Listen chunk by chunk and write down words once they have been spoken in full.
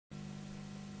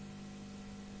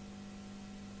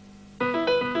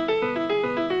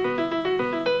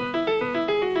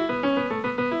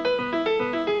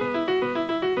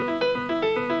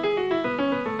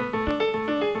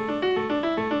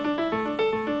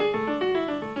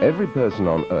Every person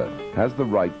on Earth has the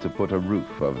right to put a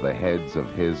roof over the heads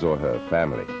of his or her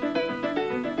family.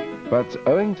 But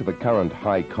owing to the current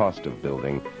high cost of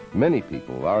building, many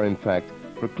people are in fact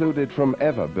precluded from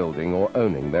ever building or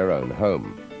owning their own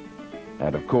home.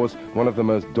 And of course, one of the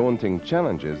most daunting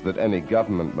challenges that any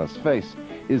government must face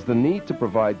is the need to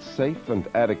provide safe and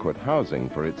adequate housing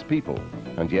for its people,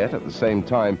 and yet at the same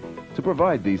time to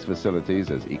provide these facilities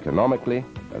as economically,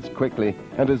 as quickly,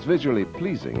 and as visually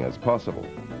pleasing as possible.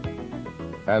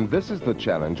 And this is the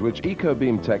challenge which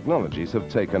ECOBEAM Technologies have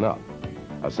taken up.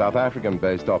 A South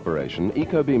African-based operation,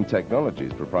 ECOBEAM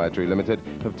Technologies Proprietary Limited,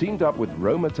 have teamed up with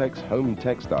Romatex Home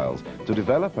Textiles to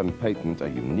develop and patent a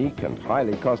unique and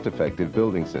highly cost-effective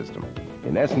building system.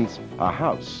 In essence, a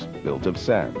house built of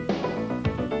sand.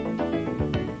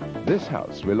 This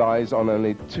house relies on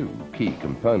only two key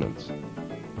components.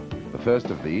 The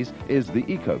first of these is the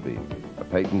ECOBEAM, a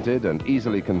patented and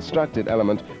easily constructed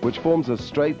element which forms a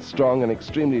straight, strong and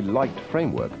extremely light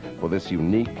framework for this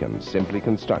unique and simply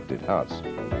constructed house.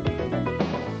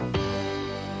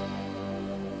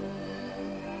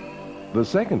 The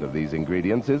second of these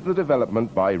ingredients is the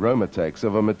development by Romatex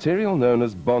of a material known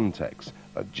as Bontex,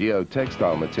 a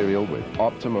geotextile material with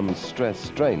optimum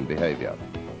stress-strain behavior.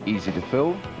 Easy to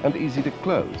fill and easy to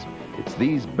close. It's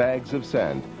these bags of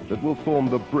sand that will form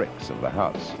the bricks of the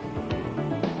house.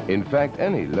 In fact,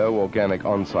 any low organic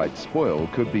on-site spoil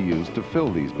could be used to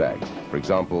fill these bags, for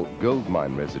example, gold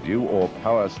mine residue or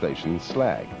power station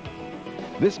slag.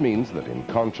 This means that in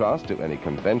contrast to any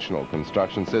conventional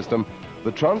construction system,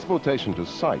 the transportation to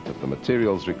site of the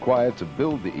materials required to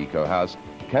build the eco-house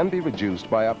can be reduced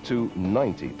by up to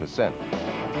 90%.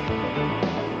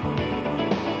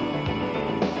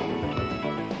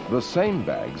 The same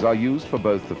bags are used for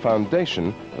both the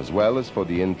foundation as well as for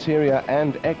the interior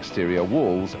and exterior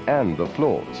walls and the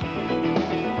floors.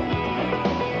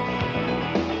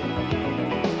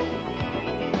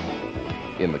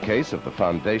 In the case of the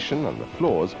foundation and the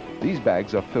floors, these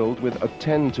bags are filled with a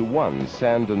 10-to-1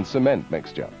 sand and cement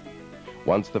mixture.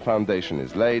 Once the foundation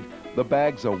is laid, the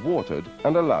bags are watered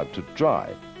and allowed to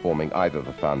dry, forming either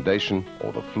the foundation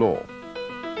or the floor.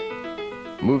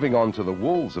 Moving on to the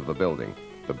walls of the building,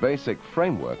 the basic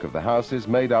framework of the house is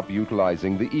made up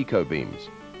utilizing the ECOBEAMs.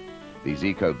 These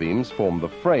ECOBEAMs form the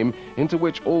frame into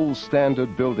which all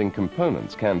standard building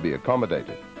components can be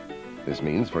accommodated. This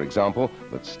means, for example,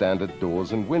 that standard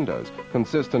doors and windows,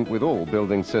 consistent with all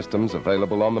building systems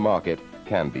available on the market,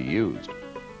 can be used.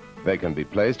 They can be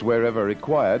placed wherever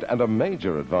required, and a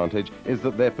major advantage is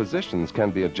that their positions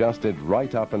can be adjusted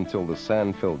right up until the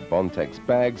sand-filled Bontex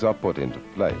bags are put into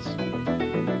place.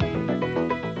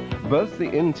 Both the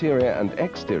interior and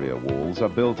exterior walls are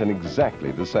built in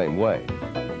exactly the same way.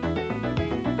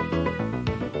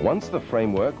 Once the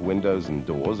framework, windows and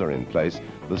doors are in place,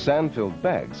 the sand-filled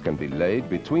bags can be laid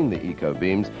between the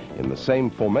ECOBEAMs in the same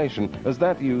formation as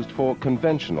that used for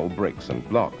conventional bricks and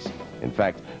blocks. In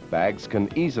fact, bags can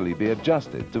easily be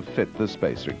adjusted to fit the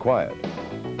space required.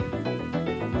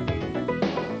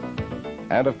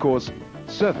 And of course,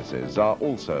 surfaces are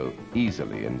also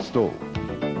easily installed.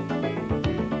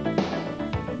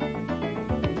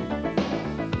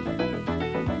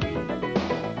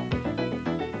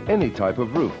 Any type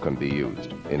of roof can be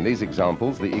used. In these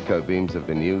examples, the ECOBEAMs have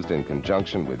been used in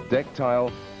conjunction with deck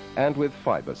tile and with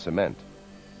fiber cement.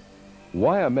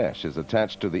 Wire mesh is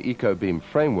attached to the ECOBEAM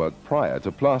framework prior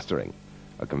to plastering.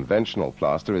 A conventional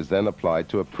plaster is then applied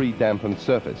to a pre-dampened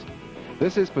surface.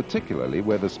 This is particularly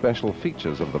where the special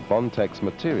features of the Bontex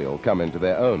material come into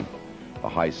their own. The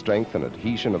high strength and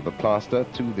adhesion of the plaster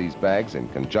to these bags in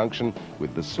conjunction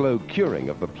with the slow curing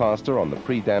of the plaster on the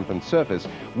pre-dampened surface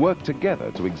work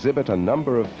together to exhibit a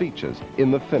number of features in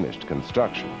the finished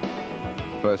construction.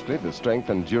 Firstly, the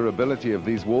strength and durability of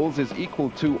these walls is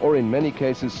equal to, or in many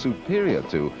cases superior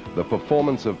to, the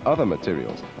performance of other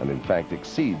materials, and in fact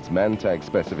exceeds Manntag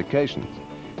specifications.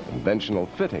 Conventional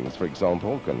fittings, for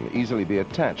example, can easily be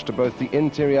attached to both the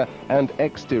interior and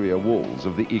exterior walls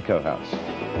of the eco-house.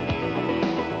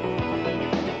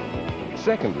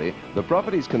 Secondly, the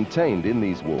properties contained in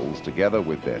these walls, together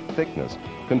with their thickness,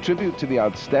 contribute to the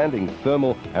outstanding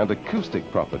thermal and acoustic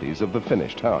properties of the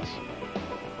finished house.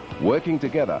 Working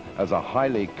together as a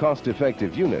highly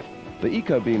cost-effective unit, the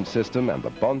ECOBEAM system and the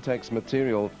Bontex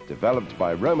material developed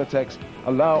by Romatex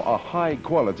allow a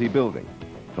high-quality building,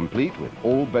 complete with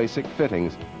all basic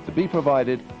fittings, to be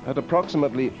provided at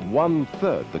approximately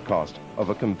 1/3 the cost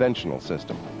of a conventional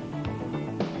system.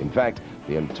 In fact,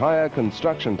 the entire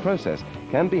construction process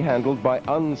can be handled by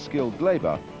unskilled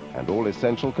labor, and all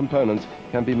essential components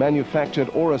can be manufactured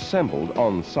or assembled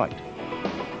on site.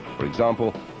 For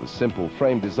example, The simple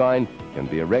frame design can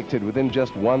be erected within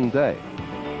just one day.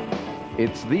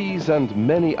 It's these and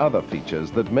many other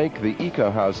features that make the Eco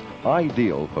House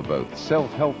ideal for both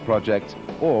self-help projects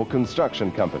or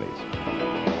construction companies.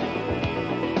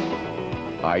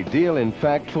 Ideal, in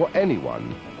fact, for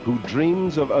anyone who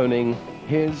dreams of owning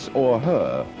his or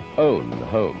her own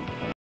home.